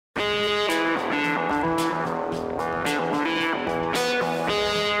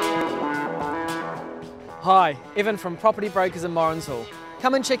Hi, Evan from Property Brokers in Morrinsville.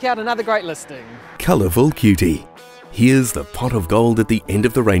 Come and check out another great listing. Colourful Cutie. Here's the pot of gold at the end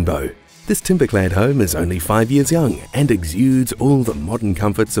of the rainbow. This timber-clad home is only 5 years young and exudes all the modern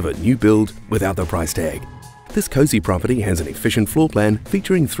comforts of a new build without the price tag. This cosy property has an efficient floor plan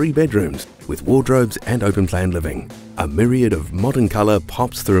featuring 3 bedrooms with wardrobes and open plan living. A myriad of modern colour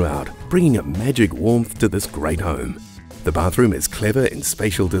pops throughout, bringing a magic warmth to this great home. The bathroom is clever in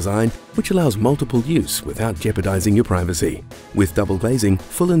spatial design, which allows multiple use without jeopardizing your privacy. With double glazing,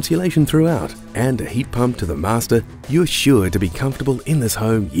 full insulation throughout, and a heat pump to the master, you're sure to be comfortable in this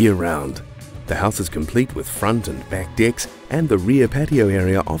home year-round. The house is complete with front and back decks, and the rear patio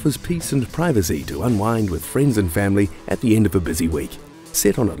area offers peace and privacy to unwind with friends and family at the end of a busy week.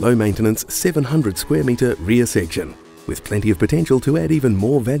 Set on a low-maintenance 700 square metre rear section, with plenty of potential to add even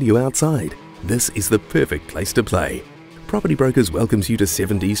more value outside. This is the perfect place to play. Property Brokers welcomes you to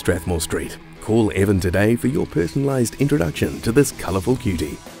 70 Strathmore Street. Call Evan today for your personalised introduction to this colourful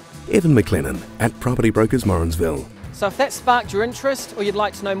cutie. Evan McLennan at Property Brokers Morrinsville. So if that sparked your interest or you'd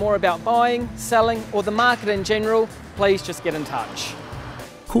like to know more about buying, selling or the market in general, please just get in touch.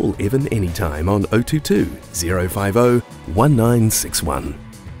 Call Evan anytime on 022 050 1961.